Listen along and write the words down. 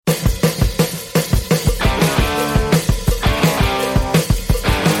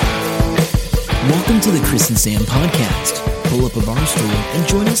Welcome to the Chris and Sam podcast. Pull up a bar stool and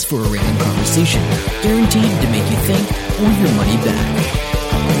join us for a random conversation, guaranteed to make you think or your money back.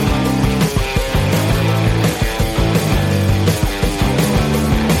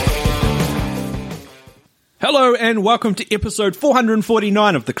 Hello and welcome to episode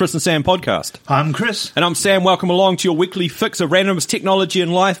 449 of the Chris and Sam podcast. I'm Chris. And I'm Sam. Welcome along to your weekly fix of randomness, technology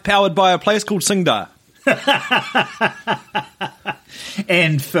and life, powered by a place called Singdar.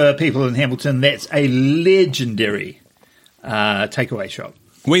 And for people in Hamilton, that's a legendary takeaway shop.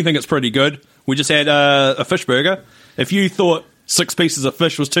 We think it's pretty good. We just had a fish burger. If you thought 6 pieces of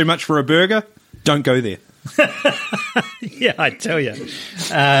fish was too much for a burger, don't go there. Yeah, I tell you.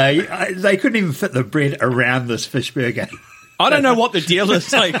 They couldn't even fit the bread around this fish burger. I don't know what the deal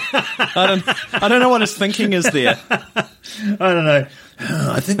is. Like, I don't know what his thinking is there. I don't know.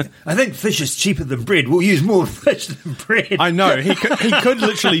 I think fish is cheaper than bread. We'll use more fish than bread. I know. He could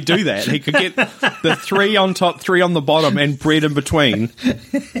literally do that. He could get the 3 on top, 3 on the bottom, and bread in between.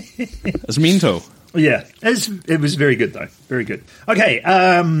 It's mental. Yeah. It was very good, though. Very good. Okay.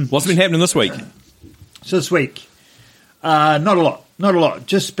 What's been happening this week? So this week, not a lot. Not a lot.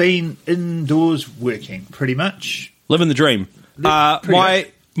 Just been indoors working, pretty much. Living the dream.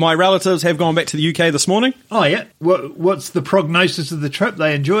 My relatives have gone back to the UK this morning. Oh, yeah. What's the prognosis of the trip?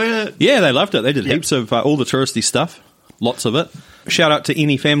 They enjoy it? Yeah, they loved it. They did heaps of all the touristy stuff. Lots of it. Shout out to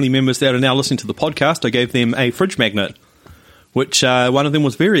any family members that are now listening to the podcast. I gave them a fridge magnet, which one of them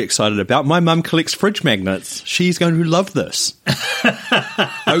was very excited about. My mum collects fridge magnets. She's going to love this.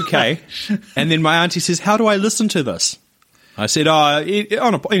 Okay. And then my auntie says, how do I listen to this? I said, on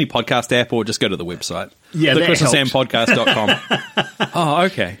any podcast app or just go to the website. Yeah, that helps. thechrisandssampodcast.com. Oh,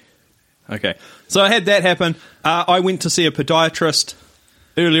 okay. Okay. So I had that happen. I went to see a podiatrist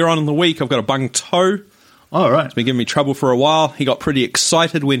earlier on in the week. I've got a bung toe. All right. It's been giving me trouble for a while. He got pretty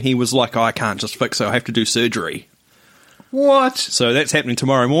excited when he was like, I can't just fix it. I have to do surgery. What? So that's happening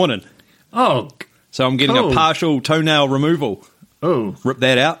tomorrow morning. Oh, so I'm getting a partial toenail removal. Oh. Rip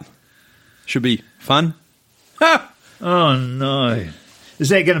that out. Should be fun. Ha! Oh, no. Is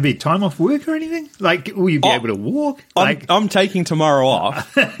that going to be time off work or anything? Like, will you be able to walk? I'm taking tomorrow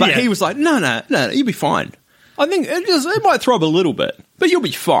off. But Yeah. he was like, no, you'll be fine. I think it might throb a little bit, but you'll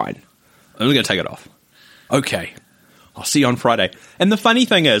be fine. I'm going to take it off. Okay. I'll see you on Friday. And the funny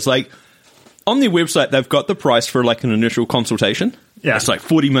thing is, like, on their website, they've got the price for, like, an initial consultation. Yeah. It's like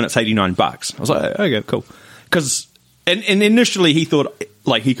 40 minutes, $89. I was like, okay, cool. Because, and initially he thought,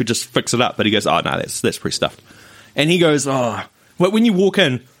 like, he could just fix it up, but he goes, oh, no, that's pretty stuffed. And he goes, well, when you walk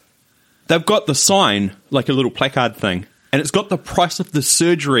in, they've got the sign, like a little placard thing, and it's got the price of the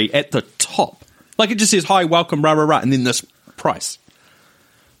surgery at the top. Like, it just says, hi, welcome, rah, rah, rah, and then this price.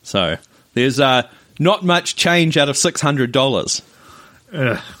 So, there's not much change out of $600.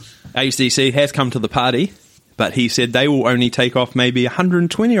 ACDC has come to the party, but he said they will only take off maybe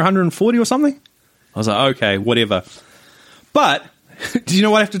 120 or 140 or something. I was like, okay, whatever. But, do you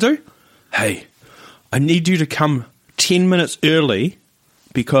know what I have to do? Hey, I need you to come 10 minutes early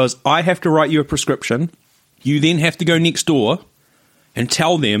because I have to write you a prescription. You then have to go next door and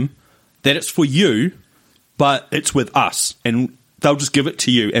tell them that it's for you, but it's with us. And they'll just give it to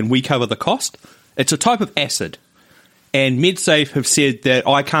you and we cover the cost. It's a type of acid. And MedSafe have said that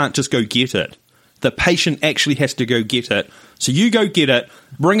I can't just go get it. The patient actually has to go get it. So you go get it,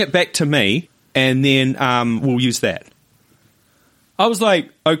 bring it back to me, and then we'll use that. I was like,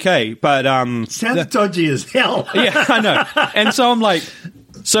 okay, but... sounds dodgy as hell. Yeah, I know. And so I'm like...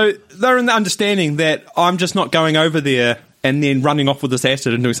 So they're in the understanding that I'm just not going over there and then running off with this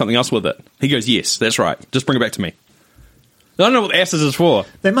acid and doing something else with it. He goes, yes, that's right. Just bring it back to me. I don't know what the acid is for.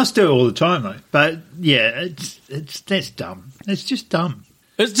 They must do it all the time, though. But, yeah, that's dumb. It's just dumb.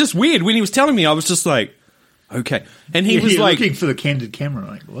 It's just weird. When he was telling me, I was just like, okay. And he was like... looking for the candid camera.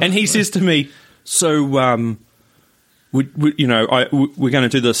 Like, what? And he says to me, so... we're going to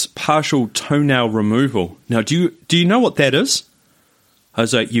do this partial toenail removal. Now, do you know what that is? I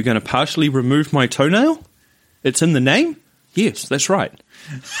was like, you're going to partially remove my toenail? It's in the name? Yes, that's right.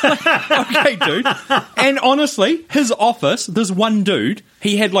 Okay, dude. And honestly, his office, there's one dude,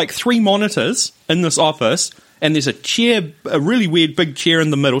 he had like 3 monitors in this office, and there's a chair, a really weird big chair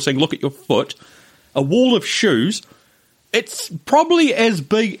in the middle saying, look at your foot, a wall of shoes. It's probably as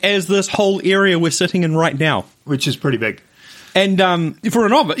big as this whole area we're sitting in right now. Which is pretty big. And for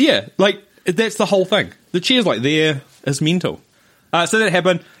an office, yeah, like, that's the whole thing. The chair's like there. It's mental. So that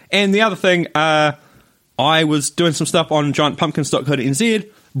happened. And the other thing, I was doing some stuff on giantpumpkins.co.nz,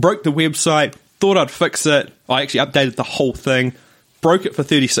 broke the website, thought I'd fix it. I actually updated the whole thing, broke it for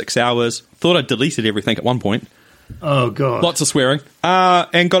 36 hours, thought I'd deleted everything at one point. Oh, God. Lots of swearing.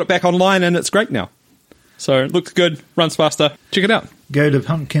 And got it back online, and it's great now. So it looks good, runs faster. Check it out. Go to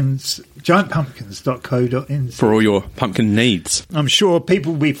giantpumpkins.co.nz For all your pumpkin needs. I'm sure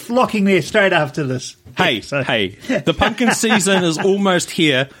people will be flocking there straight after this. Hey, the pumpkin season is almost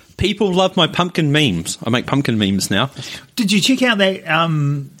here. People love my pumpkin memes. I make pumpkin memes now. Did you check out that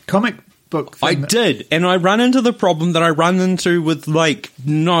comic book thing? I did, and I run into the problem that I run into with,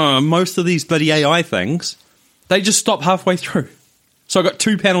 most of these bloody AI things. They just stop halfway through. So I got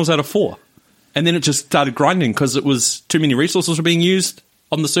 2 panels out of 4. And then it just started grinding because it was too many resources were being used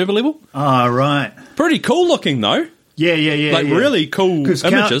on the server level. Oh, right. Pretty cool looking, though. Yeah. Really cool images.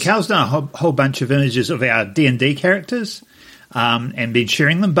 Because Cal's done a whole bunch of images of our D&D characters and been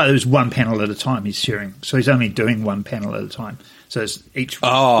sharing them, but it was one panel at a time he's sharing. So he's only doing one panel at a time. So it's each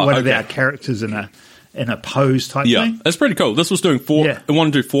one of our characters in a pose type thing. Yeah, that's pretty cool. This was doing 4. Yeah. I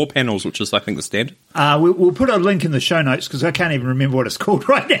want to do 4 panels, which is, I think, the standard. We'll put a link in the show notes because I can't even remember what it's called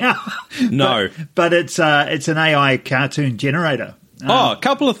right now. No. but it's an AI cartoon generator. A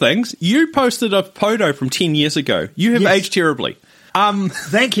couple of things. You posted a photo from 10 years ago. You have aged terribly.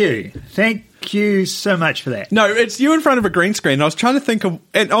 Thank you. Thank you so much for that. No, it's you in front of a green screen. I was trying to think of,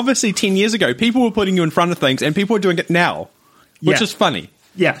 and obviously 10 years ago, people were putting you in front of things and people are doing it now, which is funny.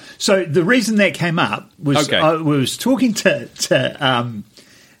 Yeah. So the reason that came up was I was talking to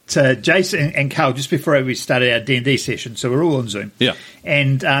Jason and Carl just before we started our D&D session. So we're all on Zoom. Yeah.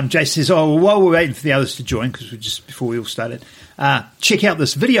 And Jason says, "Oh, well, while we're waiting for the others to join, because we're just before we all started, check out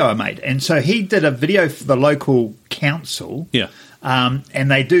this video I made." And so he did a video for the local council. Yeah.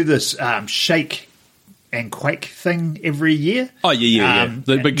 And they do this shake and quake thing every year. Oh, yeah.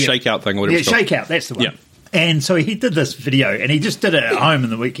 The big shakeout thing. Whatever. Yeah, shakeout. That's the one. Yeah. And so he did this video, and he just did it at home in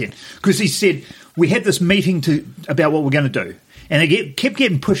the weekend because he said, we had this meeting about what we're going to do. And it kept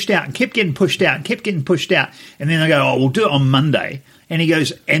getting pushed out and kept getting pushed out and kept getting pushed out. And then they go, "Oh, we'll do it on Monday." And he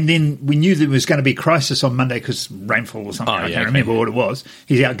goes, and then we knew there was going to be crisis on Monday because rainfall or something. I can't remember what it was.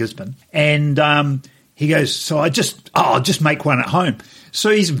 He's out Gisborne. And he goes, "So I'll just make one at home." So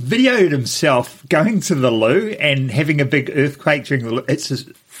he's videoed himself going to the loo and having a big earthquake during the loo. It's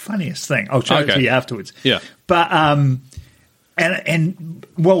the funniest thing. I'll show it to you afterwards. Yeah. But and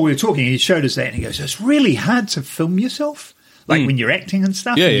while we were talking, he showed us that, and he goes, "It's really hard to film yourself, like when you're acting and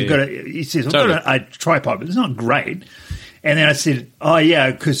stuff." Yeah, and he says, "I've got a tripod, but it's not great." And then I said, "Oh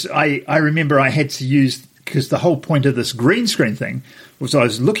yeah," because I remember I had to use, because the whole point of this green screen thing was I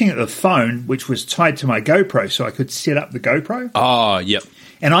was looking at the phone, which was tied to my GoPro, so I could set up the GoPro. Oh, yep.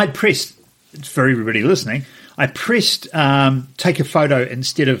 And I pressed, for everybody listening, I pressed take a photo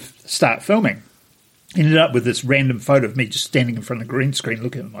instead of start filming. Ended up with this random photo of me just standing in front of the green screen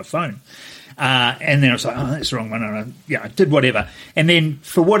looking at my phone. And then I was like, "Oh, that's the wrong one." And I did whatever. And then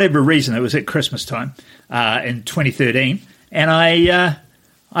for whatever reason, it was at Christmas time in 2013. And I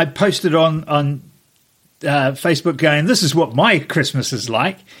posted on Facebook going, "This is what my Christmas is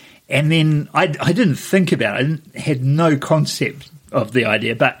like." And then I didn't think about it. I had no concept of the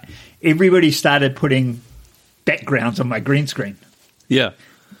idea. But everybody started putting backgrounds on my green screen. Yeah.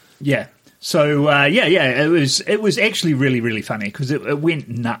 Yeah. So, it was actually really, really funny because it went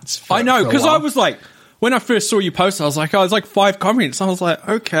nuts. I know, because I was like, when I first saw you post, I was like, it's like 5 comments. I was like,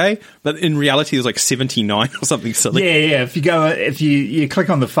 okay. But in reality, it was like 79 or something silly. Yeah. If you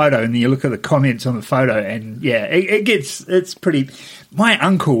click on the photo and you look at the comments on the photo, and it's pretty. My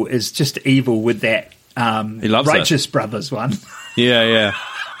uncle is just evil with that he loves Righteous Brothers one. Yeah.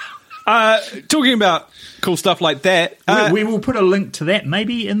 Talking about cool stuff like that. We will put a link to that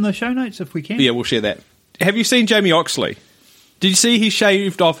maybe in the show notes if we can. Yeah, we'll share that. Have you seen Jamie Oxley? Did you see he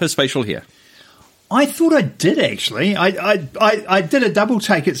shaved off his facial hair? I thought I did actually. I did a double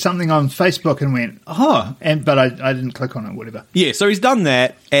take at something on Facebook and went, but I didn't click on it, whatever. Yeah, so he's done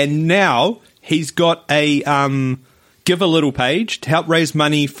that, and now he's got a Give a Little page to help raise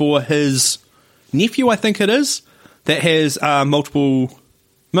money for his nephew, I think it is, that has muscle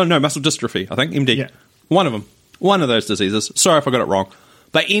dystrophy, I think, MD. Yeah. One of them. One of those diseases. Sorry if I got it wrong.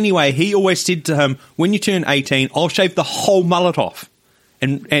 But anyway, he always said to him, when you turn 18, I'll shave the whole mullet off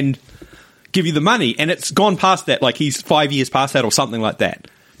and give you the money. And it's gone past that, like he's 5 years past that or something like that.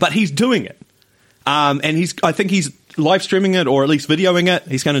 But he's doing it. And I think he's live streaming it or at least videoing it.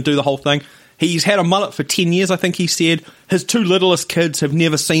 He's going to do the whole thing. He's had a mullet for 10 years, I think he said. His 2 littlest kids have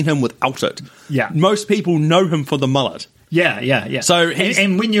never seen him without it. Yeah. Most people know him for the mullet. Yeah. So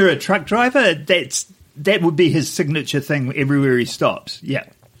and when you're a truck driver, that would be his signature thing everywhere he stops. Yeah.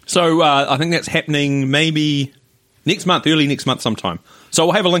 So I think that's happening maybe next month, early next month sometime. So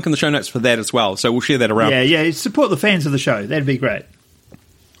we'll have a link in the show notes for that as well. So we'll share that around. Yeah. Support the fans of the show. That'd be great.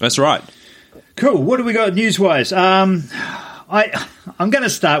 That's right. Cool. What do we got news-wise? I'm going to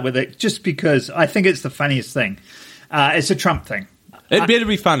start with it just because I think it's the funniest thing. It's a Trump thing. It better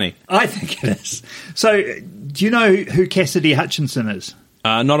be funny. I think it is. So, do you know who Cassidy Hutchinson is?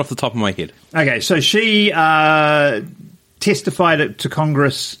 Not off the top of my head. Okay, so she testified to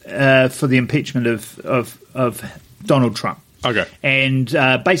Congress for the impeachment of Donald Trump. Okay. And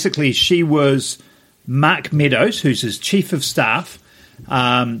basically she was Mark Meadows, who's his chief of staff.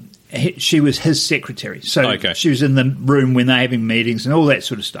 She was his secretary. So she was in the room when they're having meetings and all that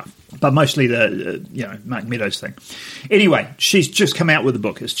sort of stuff. But mostly the Mark Meadows thing. Anyway, she's just come out with a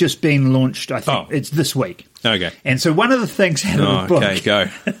book. It's just been launched, I think. It's this week. Okay. And so one of the things out of the book go.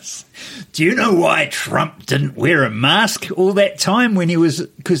 is, do you know why Trump didn't wear a mask all that time when he was...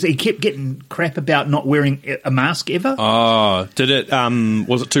 Because he kept getting crap about not wearing a mask ever. Oh, did it...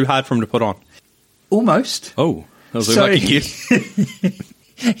 was it too hard for him to put on? Almost. Oh, that was a lucky guess.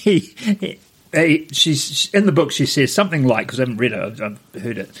 She's in the book. She says something like, because I haven't read it, I've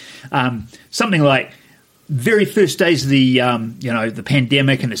heard it. Something like, very first days of the the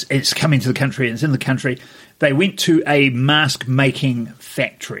pandemic, and it's coming to the country, and it's in the country. They went to a mask making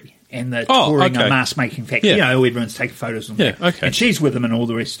factory, and they're touring a mask making factory. Yeah. You know, everyone's taking photos of them. Yeah, okay. And she's with them and all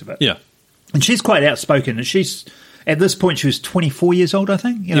the rest of it. Yeah, and she's quite outspoken, and she's at this point she was 24 years old, I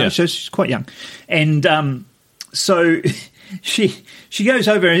think. So she's quite young, and so. She goes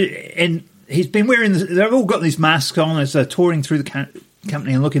over and he's been wearing. They've all got these masks on as they're touring through the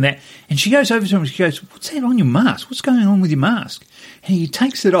company and looking at that. And she goes over to him and she goes, "What's that on your mask? What's going on with your mask?" And he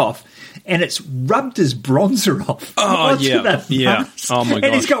takes it off, and it's rubbed his bronzer off. Oh yeah. Oh my god!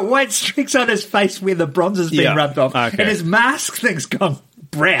 And he's got white streaks on his face where the bronzer's been rubbed off, and his mask thing's gone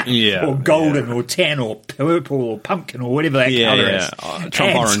brown or golden or tan or purple or pumpkin or whatever that colour is.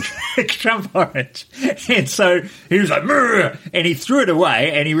 Trump orange. Trump orange. And so he was like, "Murr," and he threw it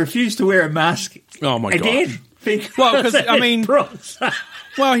away and he refused to wear a mask again. Well, because, I mean,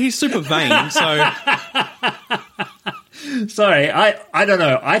 well, he's super vain, so... Sorry, I don't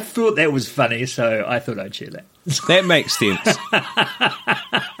know. I thought that was funny, so I thought I'd share that. That makes sense.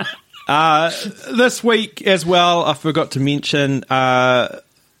 This week as well, I forgot to mention,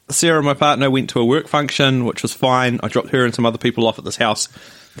 Sarah, my partner, went to a work function, which was fine. I dropped her and some other people off at this house.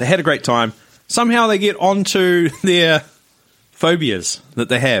 They had a great time. Somehow they get onto their phobias that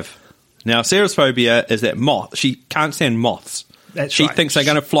they have. Now, Sarah's phobia is that she can't stand moths. She thinks they're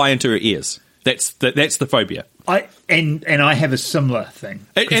going to fly into her ears. That's the phobia. I have a similar thing.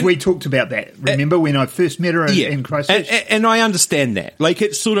 Because we talked about that. Remember when I first met her in Christchurch? And I understand that. Like,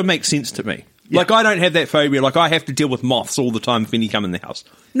 it sort of makes sense to me. Yeah. Like, I don't have that phobia. Like, I have to deal with moths all the time if any come in the house.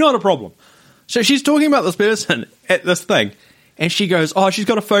 Not a problem. So she's talking about this person at this thing, and she goes, she's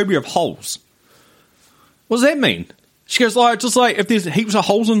got a phobia of holes. What does that mean? She goes, just like if there's heaps of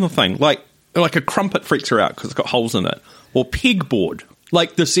holes in the thing, like a crumpet freaks her out because it's got holes in it. Or pegboard,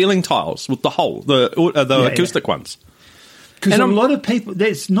 like the ceiling tiles with the hole, the acoustic ones. Because a lot of people,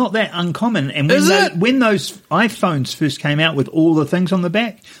 that's not that uncommon. And when those iPhones first came out with all the things on the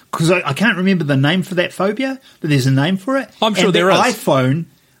back, because I can't remember the name for that phobia, but there's a name for it. I'm sure there is. The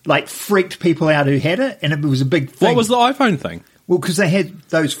iPhone freaked people out who had it, and it was a big thing. What was the iPhone thing? Well, because they had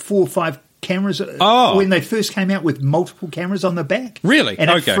those 4 or 5 cameras when they first came out with multiple cameras on the back. Really?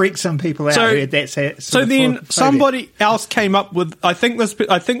 And it freaked some people out who had that So then somebody else came up with, I think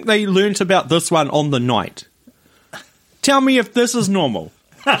they learnt about this one on the night. Tell me if this is normal.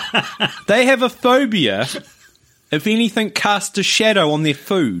 They have a phobia if anything casts a shadow on their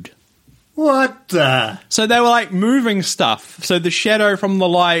food. What the? So they were moving stuff, so the shadow from the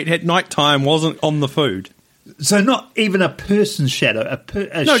light at night time wasn't on the food. So not even a person's shadow, a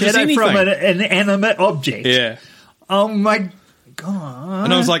shadow from an inanimate object. Yeah. Oh my God.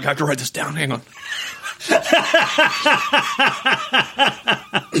 And I was like, I have to write this down, hang on.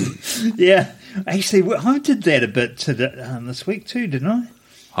 Yeah. Actually, I did that a bit this week too, didn't I?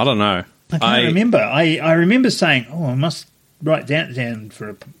 I don't know. I can't remember. I remember saying, I must write that down for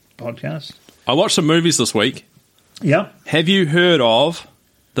a podcast. I watched some movies this week. Yep. Have you heard of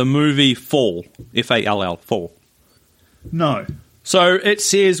the movie Fall? F-A-L-L, Fall. No. So it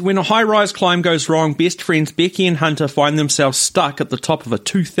says, when a high-rise climb goes wrong, best friends Becky and Hunter find themselves stuck at the top of a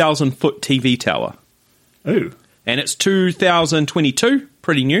 2,000-foot TV tower. Ooh. And it's 2022,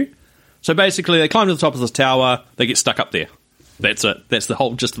 pretty new. So basically, they climb to the top of this tower, they get stuck up there. That's it. That's the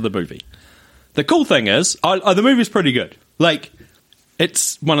whole gist of the movie. The cool thing is, the movie's pretty good.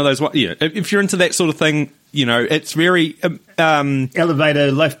 It's one of those, if you're into that sort of thing, it's very...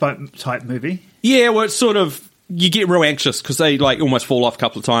 elevator lifeboat type movie. Yeah, well, it's sort of... You get real anxious because they almost fall off a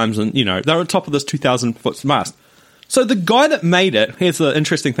couple of times, and they're on top of this 2,000-foot mast. So the guy that made it, here's the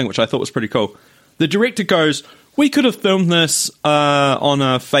interesting thing which I thought was pretty cool. The director goes, we could have filmed this on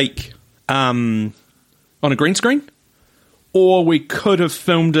a fake, on a green screen, or we could have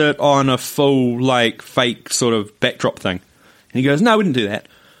filmed it on a full, like, fake sort of backdrop thing. And he goes, no, we didn't do that.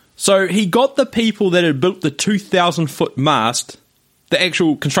 So he got the people that had built the 2,000-foot mast, the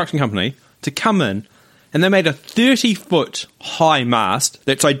actual construction company, to come in, and they made a 30-foot high mast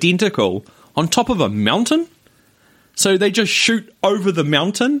that's identical on top of a mountain. So they just shoot over the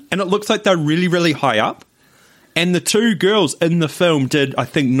mountain, and it looks like they're really, really high up. And the two girls in the film did, I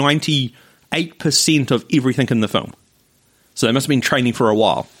think, 98% of everything in the film. So they must have been training for a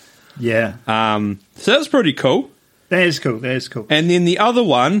while. Yeah. So that's pretty cool. That is cool. That is cool. And then the other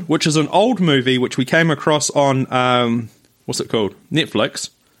one, which is an old movie, which we came across on, what's it called? Netflix.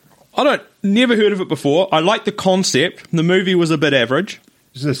 Never heard of it before. I like the concept. The movie was a bit average.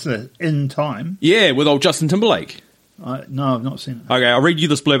 Is this In Time? Yeah, with old Justin Timberlake. No, I've not seen it. Okay, I'll read you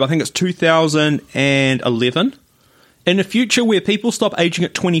this blurb. I think it's 2011. In a future where people stop aging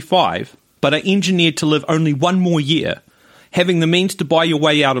at 25, but are engineered to live only one more year, having the means to buy your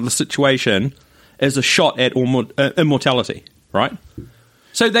way out of the situation is a shot at immortality, right?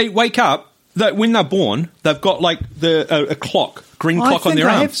 So they wake up, when they're born, they've got like a clock, green clock on their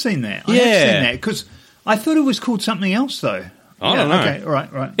arm. I have seen that. I have seen that, because I thought it was called something else, though. I don't know. Okay,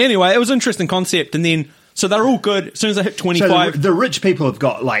 right. Anyway, it was an interesting concept, and then, so they're all good. As soon as they hit 25... So the rich people have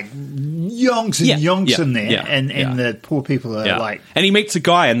got, like, yonks and yonks in there, and the poor people are like... And he meets a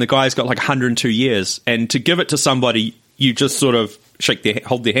guy, and the guy's got like 102 years, and to give it to somebody, you just sort of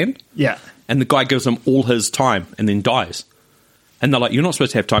hold their hand. Yeah. And the guy gives him all his time and then dies. And they're like, you're not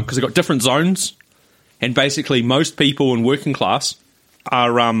supposed to have time, because they've got different zones. And basically, most people in working class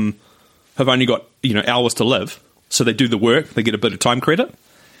are have only got hours to live. So they do the work, they get a bit of time credit.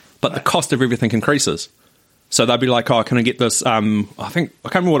 But the cost of everything increases. So they'll be like, oh, can I get this? I can't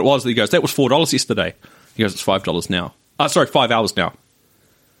remember what it was. He goes, that was $4 yesterday. He goes, it's $5 now. 5 hours now.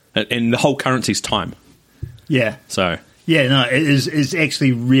 And the whole currency's time. Yeah. So... Yeah, no, it's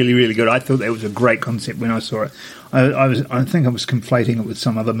actually really, really good. I thought that was a great concept when I saw it. I think I was conflating it with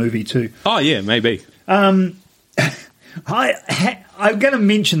some other movie too. Oh yeah, maybe. I'm going to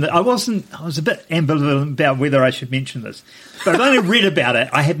mention that I was a bit ambivalent about whether I should mention this, but I've only read about it.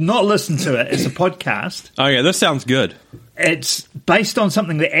 I have not listened to it as a podcast. Oh yeah, this sounds good. It's based on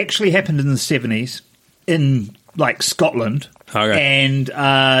something that actually happened in the 70s in like Scotland, and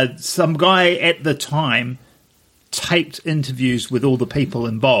some guy at the time taped interviews with all the people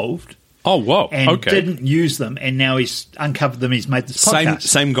involved. Oh, whoa. And didn't use them, and now he's uncovered them. He's made this podcast.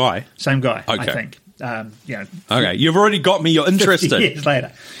 Same guy? Same guy, okay. I think. Okay, you've already got me. You're interested. 50 years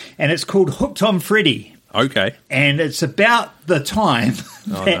later. And it's called Hooked on Freddy. Okay. And it's about the time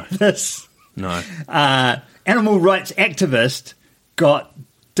this animal rights activist got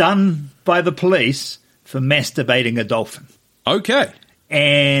done by the police for masturbating a dolphin. Okay.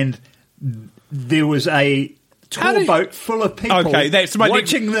 And there was a tour boat full of people that's my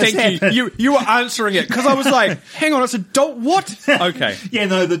watching this happen. You were answering it, because I was like, hang on, it's a dolphin. What? Okay. Yeah,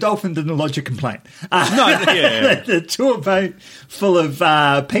 no, the dolphin didn't lodge a complaint. The tour boat full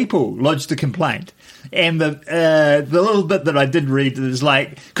of people lodged a complaint. And the little bit that I did read is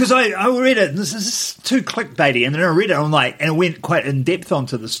like, because I read it, and this is too clickbaity, and then I read it, and I'm like, and it went quite in depth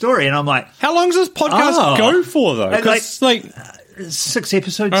onto the story, and I'm like, how long does this podcast go for, though? Because like 6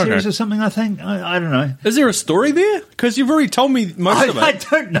 episode series or something, I think. I don't know. Is there a story there? Because you've already told me most of it. I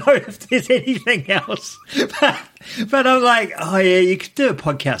don't know if there's anything else. But I'm like, oh yeah, you could do a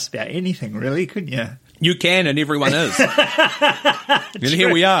podcast about anything, really, couldn't you? You can, and everyone is. And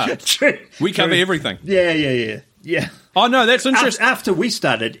here we are. True. We cover everything. Yeah. Oh, no, that's interesting. After we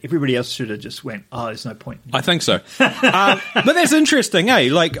started, everybody else should have just went, oh, there's no point. I think so. But that's interesting, eh?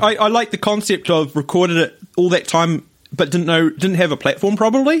 Like, I like the concept of recorded it all that time, but didn't have a platform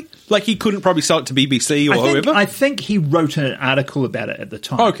probably. Like, he couldn't probably sell it to BBC or whoever. I think he wrote an article about it at the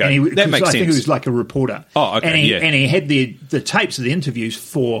time. Okay, that makes sense. I think he was like a reporter. Oh, okay, and he had the tapes of the interviews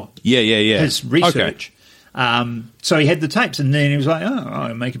for his research. Okay. So he had the tapes, and then he was like,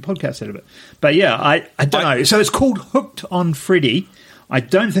 I'll make a podcast out of it. But yeah, I don't know. So it's called Hooked on Freddy. I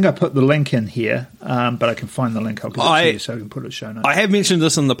don't think I put the link in here, but I can find the link. I'll give it to you so I can put it in the show notes. I have mentioned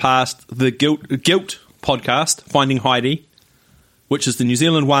this in the past, the Guilt podcast, Finding Heidi, which is the New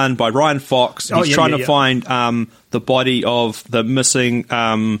Zealand one by Ryan Fox. He's trying to find the body of the missing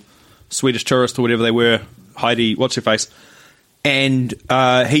Swedish tourist or whatever they were, Heidi, what's her face? And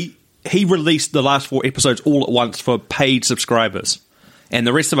he released the last 4 episodes all at once for paid subscribers. And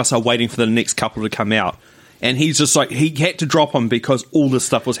the rest of us are waiting for the next couple to come out. And he's just like, he had to drop them because all this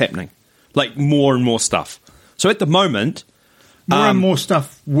stuff was happening. Like, more and more stuff. So at the moment, More and more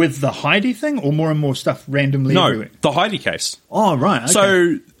stuff with the Heidi thing, or more and more stuff randomly No, everywhere? the Heidi case. Oh, right. Okay.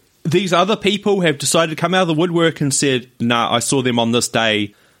 So these other people have decided to come out of the woodwork and said, nah, I saw them on this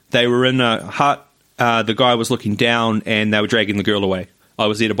day. They were in a hut. The guy was looking down and they were dragging the girl away. I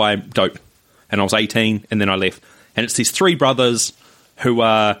was there to buy dope. And I was 18 and then I left. And it's these three brothers who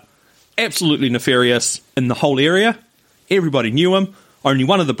are absolutely nefarious in the whole area. Everybody knew him. Only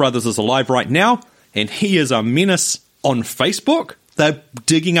one of the brothers is alive right now. And he is a menace on Facebook. They're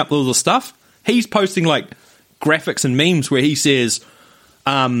digging up all the stuff. He's posting like graphics and memes where he says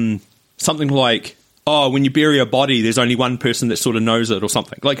something like, oh, when you bury a body, there's only one person that sort of knows it or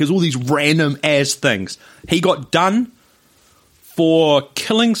something. Like, there's all these random ass things. He got done for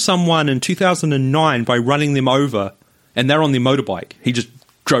killing someone in 2009 by running them over, and they're on their motorbike. He just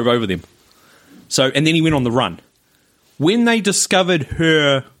drove over them. So, and then he went on the run. When they discovered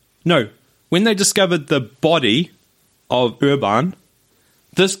when they discovered the body of Urban,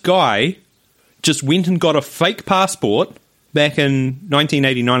 this guy just went and got a fake passport back in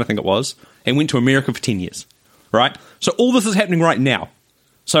 1989, I think it was, and went to America for 10 years, right? So all this is happening right now.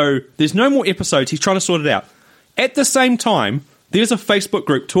 So there's no more episodes. He's trying to sort it out. At the same time, there's a Facebook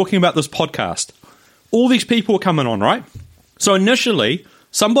group talking about this podcast. All these people are coming on, right? So initially,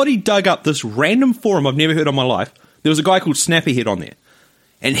 somebody dug up this random forum I've never heard of in my life. There was a guy called Snappyhead on there,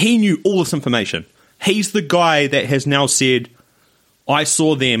 and he knew all this information. He's the guy that has now said, I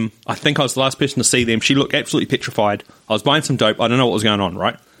saw them. I think I was the last person to see them. She looked absolutely petrified. I was buying some dope. I don't know what was going on,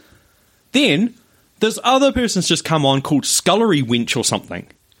 right? Then, this other person's just come on called Scullery Wench or something.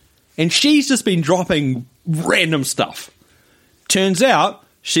 And she's just been dropping random stuff. Turns out,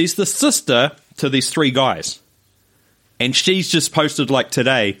 she's the sister to these three guys. And she's just posted, like,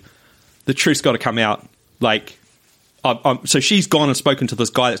 today, the truth's got to come out. Like, so she's gone and spoken to this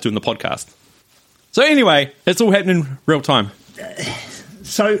guy that's doing the podcast. So anyway, it's all happening real time.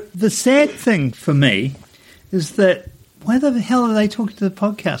 So the sad thing for me is that why the hell are they talking to the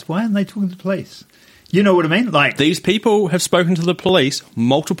podcast? Why aren't they talking to the police? You know what I mean? Like, these people have spoken to the police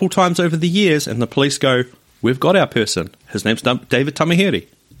multiple times over the years, and the police go, we've got our person. His name's David Tamahiri.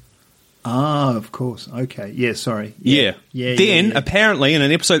 Ah, of course. Okay. Yeah, sorry. Yeah. Then, apparently, in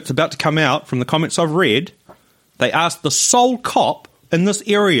an episode that's about to come out, from the comments I've read, they asked the sole cop in this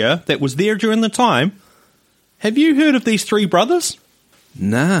area that was there during the time, have you heard of these three brothers?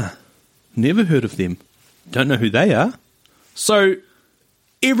 Nah, never heard of them. Don't know who they are. So,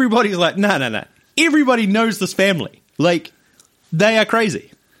 everybody's like, nah. Everybody knows this family. Like, they are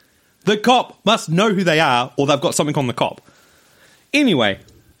crazy. The cop must know who they are, or they've got something on the cop. Anyway,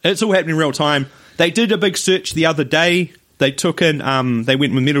 it's all happening in real time. They did a big search the other day. They took in, they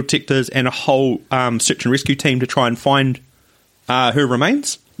went with metal detectors and a whole search and rescue team to try and find her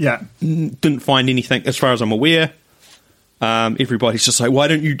remains. Yeah. Didn't find anything, as far as I'm aware. Everybody's just like, why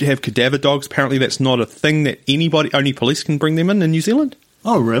don't you have cadaver dogs? Apparently that's not a thing that only police can bring them in New Zealand.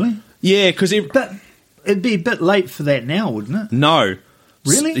 Oh, really? Yeah, because... But it'd be a bit late for that now, wouldn't it? No.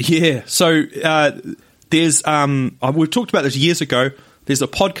 Really? Yeah. So there's... we've talked about this years ago. There's a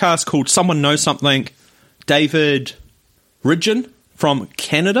podcast called Someone Knows Something. David Ridgen from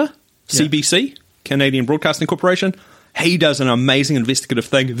Canada, CBC, Canadian Broadcasting Corporation. He does an amazing investigative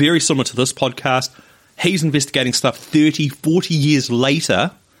thing, very similar to this podcast. He's investigating stuff 30, 40 years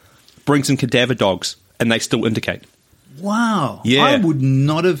later, brings in cadaver dogs, and they still indicate. Wow. Yeah. I would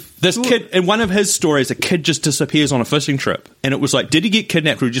not have This kid, in one of his stories, a kid just disappears on a fishing trip, and it was like, did he get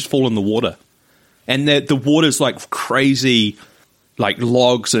kidnapped or did he just fall in the water? And the water's like crazy, like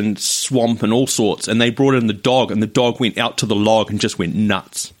logs and swamp and all sorts, and they brought in the dog, and the dog went out to the log and just went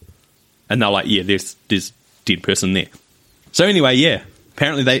nuts. And they're like, yeah, there's dead person there. So anyway, yeah,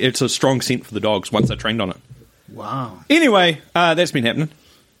 apparently it's a strong scent for the dogs once they're trained on it. Wow. Anyway, that's been happening.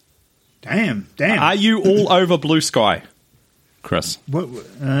 Damn. Are you all over Blue Sky, Chris?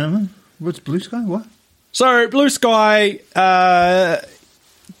 What's Blue Sky? What? So Blue Sky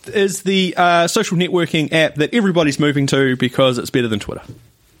is the social networking app that everybody's moving to because it's better than Twitter.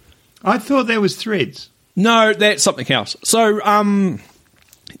 I thought there was Threads. No, that's something else. So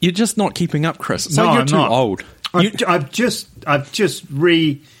you're just not keeping up, Chris. So No, you're I'm too not. old. I've just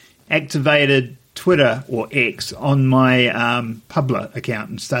reactivated Twitter or X on my Publer account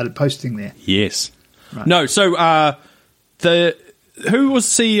and started posting there. Yes. Right. No, so who was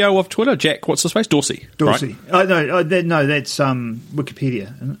CEO of Twitter? Jack, what's his face? Dorsey. Dorsey. Right? No, that's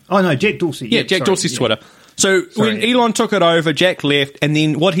Wikipedia. Oh, no, Jack Dorsey. Yeah, Jack Dorsey's Twitter. So Sorry. when Elon took it over, Jack left, and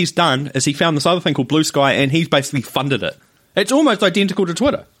then what he's done is he found this other thing called Blue Sky, and he's basically funded it. It's almost identical to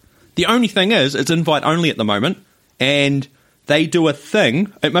Twitter. The only thing is, it's invite only at the moment, and they do a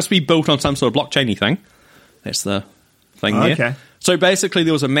thing. It must be built on some sort of blockchain-y thing. That's the thing there. Okay. So basically,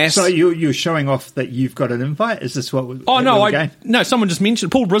 there was a mass. So you're showing off that you've got an invite? Is this what? Oh no, someone just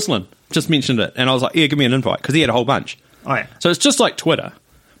mentioned Paul Brislin just mentioned it, and I was like, yeah, give me an invite because he had a whole bunch. Oh yeah. So it's just like Twitter,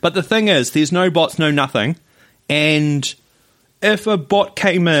 but the thing is, there's no bots, no nothing, and if a bot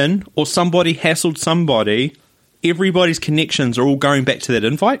came in or somebody hassled somebody, everybody's connections are all going back to that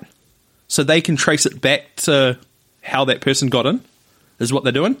invite, so they can trace it back to how that person got in. Is what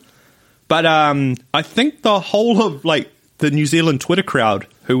they're doing. But I think the whole of like the New Zealand Twitter crowd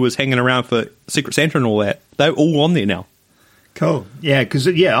who was hanging around for Secret Santa and all that, they're all on there now. Cool. Yeah, because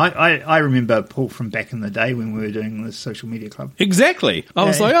I remember Paul from back in the day when we were doing the social media club. Exactly. I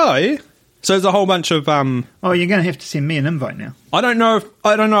was like, oh yeah. So there's a whole bunch of. Oh, you're going to have to send me an invite now. I don't know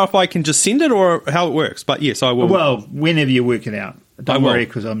if I can just send it or how it works, but yes, I will. Well, whenever you work it out. Don't worry,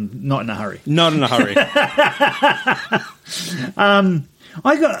 because I'm not in a hurry. Not in a hurry.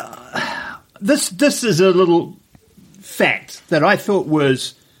 I got this is a little fact that I thought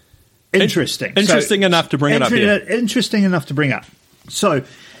was interesting. Interesting enough to bring it up here. Interesting enough to bring up. So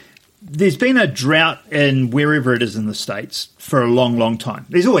there's been a drought in wherever it is in the States for a long, long time.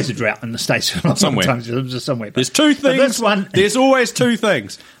 There's always a drought in the States for a long time. Somewhere. There's two things. This one, there's always two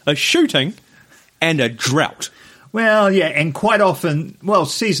things. A shooting and a drought. Well, yeah, and quite often,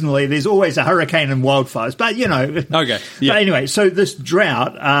 seasonally, there's always a hurricane and wildfires. But, Okay, yeah. But anyway, so this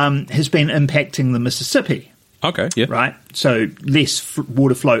drought has been impacting the Mississippi. Okay, yeah. Right? So less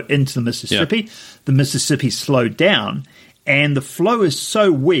water flow into the Mississippi. Yeah. The Mississippi slowed down, and the flow is so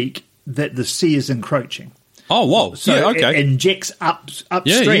weak that the sea is encroaching. Oh, whoa. So yeah, okay. it injects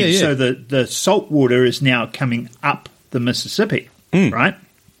upstream. Yeah. So the salt water is now coming up the Mississippi, right?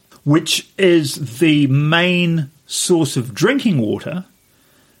 Which is the main source of drinking water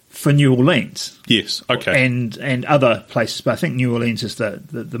for New Orleans. Yes, okay. And other places, but I think New Orleans is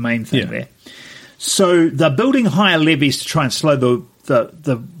the main thing there. So they're building higher levees to try and slow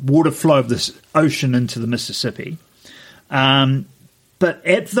the water flow of this ocean into the Mississippi. But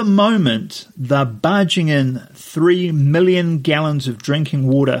at the moment, they're barging in 3 million gallons of drinking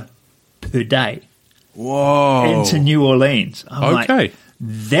water per day. Whoa. Into New Orleans. I'm okay. Like,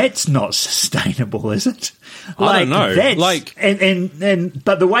 that's not sustainable, is it? I don't know.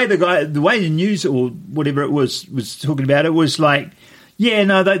 But the way the news or whatever it was talking about it was like, yeah,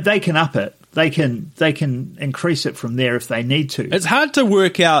 no, they can up it. They can increase it from there if they need to. It's hard to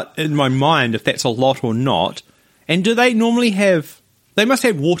work out in my mind if that's a lot or not. And do they normally have? They must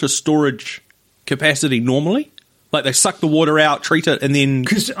have water storage capacity normally. Like they suck the water out, treat it, and then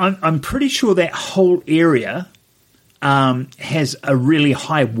because I'm pretty sure that whole area has a really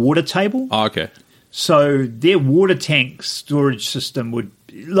high water table. Oh, okay. So their water tank storage system would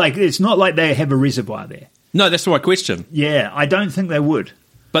it's not like they have a reservoir there. No, that's my question. Yeah, I don't think they would.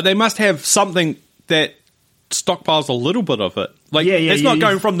 But they must have something that stockpiles a little bit of it. It's not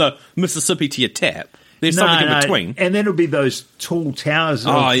going from the Mississippi to your tap. There's something in between. And then it'll be those tall towers,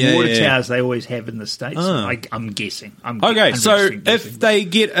 water towers they always have in the States. I'm guessing. Okay, so if they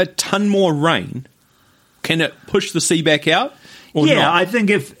get a ton more rain, can it push the sea back out? Or not? I think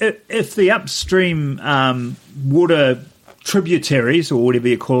if the upstream water tributaries or whatever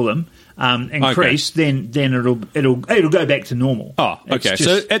you call them increase, then it'll go back to normal. Oh, okay.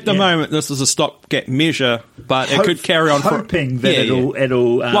 So at the moment, this is a stopgap measure, but it could carry on. Hoping that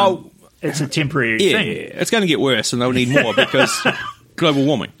it'll. It's a temporary thing. Yeah, it's going to get worse, and they'll need more because global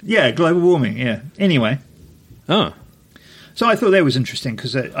warming. Yeah, global warming. Yeah. Anyway. Oh. So I thought that was interesting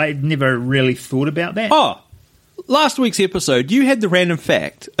because I never really thought about that. Oh. Last week's episode, you had the random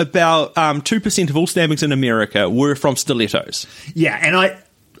fact about 2% of all stabbings in America were from stilettos. Yeah, and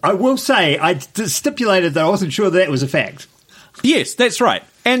I will say I stipulated that I wasn't sure that was a fact. Yes, that's right.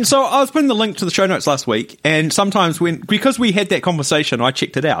 And so I was putting the link to the show notes last week, and sometimes because we had that conversation, I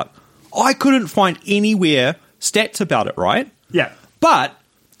checked it out. I couldn't find anywhere stats about it, right? Yeah. But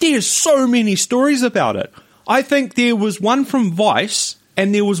there's so many stories about it. I think there was one from Vice,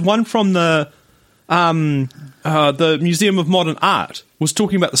 and there was one from the Museum of Modern Art was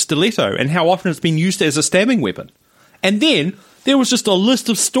talking about the stiletto and how often it's been used as a stabbing weapon. And then there was just a list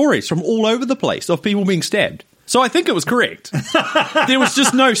of stories from all over the place of people being stabbed. So I think it was correct. There was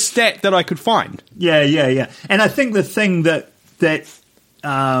just no stat that I could find. Yeah. And I think the thing that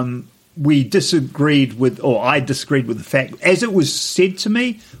we disagreed with, or I disagreed with the fact, as it was said to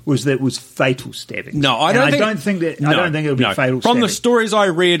me, was that it was fatal stabbing. No, I don't think it'll be fatal stabbing. From the stories I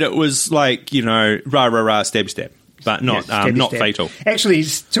read, it was like, rah, rah, rah, stab, stab. But not not fatal. Actually,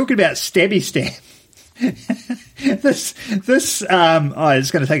 talking about stabby stab, this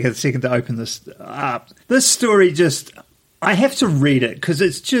it's going to take a second to open this up. This story I have to read it because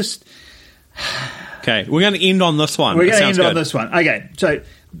it's just, Okay, we're going to end on this one. We're That going to sounds end on good. this one. Okay, so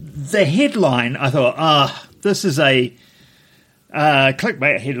the headline, I thought, this is a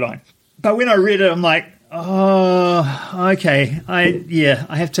clickbait headline. But when I read it, I'm like, okay, I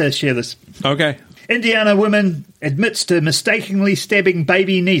have to share this. Okay. Indiana woman admits to mistakenly stabbing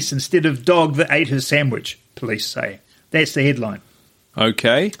baby niece instead of dog that ate her sandwich, police say. That's the headline.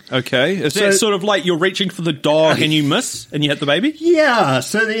 Okay. Is that sort of like you're reaching for the dog and you miss and you hit the baby? Yeah,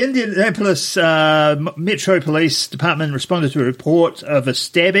 so the Indianapolis Metro Police Department responded to a report of a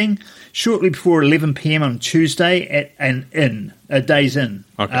stabbing shortly before 11 p.m. on Tuesday at an inn, a Days Inn.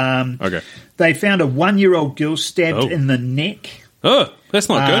 Okay. They found a 1-year-old girl stabbed in the neck. Oh, that's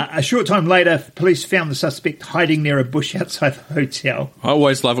not good. A short time later, police found the suspect hiding near a bush outside the hotel. I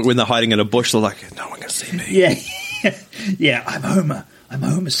always love it when they're hiding in a bush. They're like, no one can see me. Yeah, I'm Homer. I'm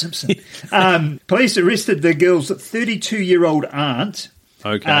Homer Simpson. Police arrested the girl's 32-year-old aunt,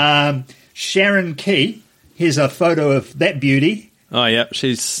 Sharon Key. Here's a photo of that beauty. Oh, yeah.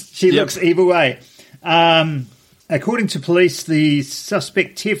 She looks evil way. According to police, the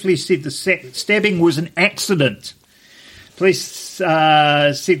suspect tearfully said the stabbing was an accident. Police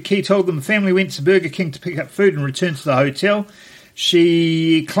said Key told them the family went to Burger King to pick up food and returned to the hotel.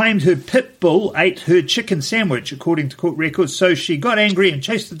 She claimed her pit bull ate her chicken sandwich, according to court records, so she got angry and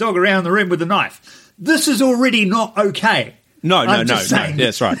chased the dog around the room with a knife. This is already not okay. No. That's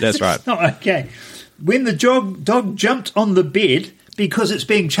right. It's not okay. When the dog jumped on the bed because it's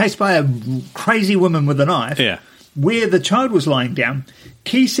being chased by a crazy woman with a knife, where the child was lying down,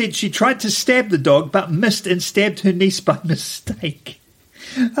 Key said she tried to stab the dog but missed and stabbed her niece by mistake.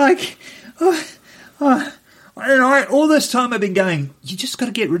 All this time I've been going, you just got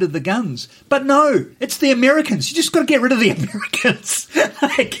to get rid of the guns. But no, it's the Americans. You just got to get rid of the Americans.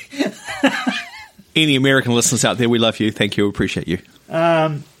 Any American listeners out there, we love you. Thank you. We appreciate you.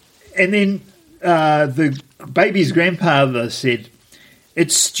 And then the baby's grandfather said,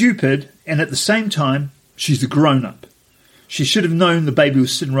 it's stupid, and at the same time, she's a grown-up. She should have known the baby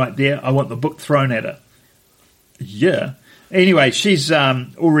was sitting right there. I want the book thrown at her. Yeah. Anyway, she's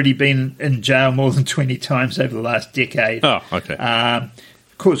already been in jail more than 20 times over the last decade. Oh, okay.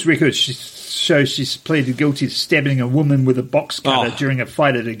 Court's records show she's pleaded guilty to stabbing a woman with a box cutter during a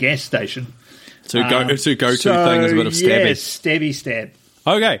fight at a gas station. So go-to thing is a bit of stabbing. Yeah, stabby stab.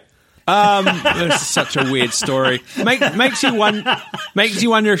 Okay. This is such a weird story. Makes you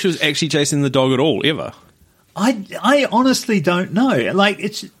wonder if she was actually chasing the dog at all, ever. I honestly don't know. Like,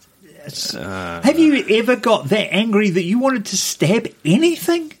 have you ever got that angry that you wanted to stab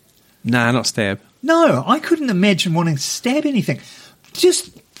anything? Nah, not stab. No, I couldn't imagine wanting to stab anything.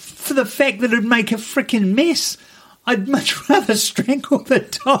 Just for the fact that it'd make a freaking mess. I'd much rather strangle the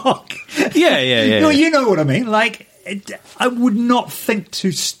dog. Yeah. No, you know what I mean. Like, I would not think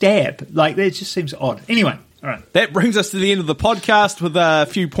to stab. Like, that just seems odd. Anyway, all right. That brings us to the end of the podcast with a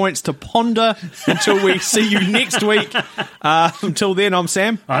few points to ponder until we see you next week. Until then, I'm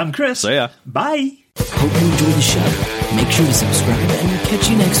Sam. I'm Chris. See ya. Bye. Hope you enjoyed the show. Make sure to subscribe and we'll catch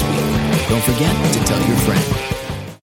you next week. Don't forget to tell your friends.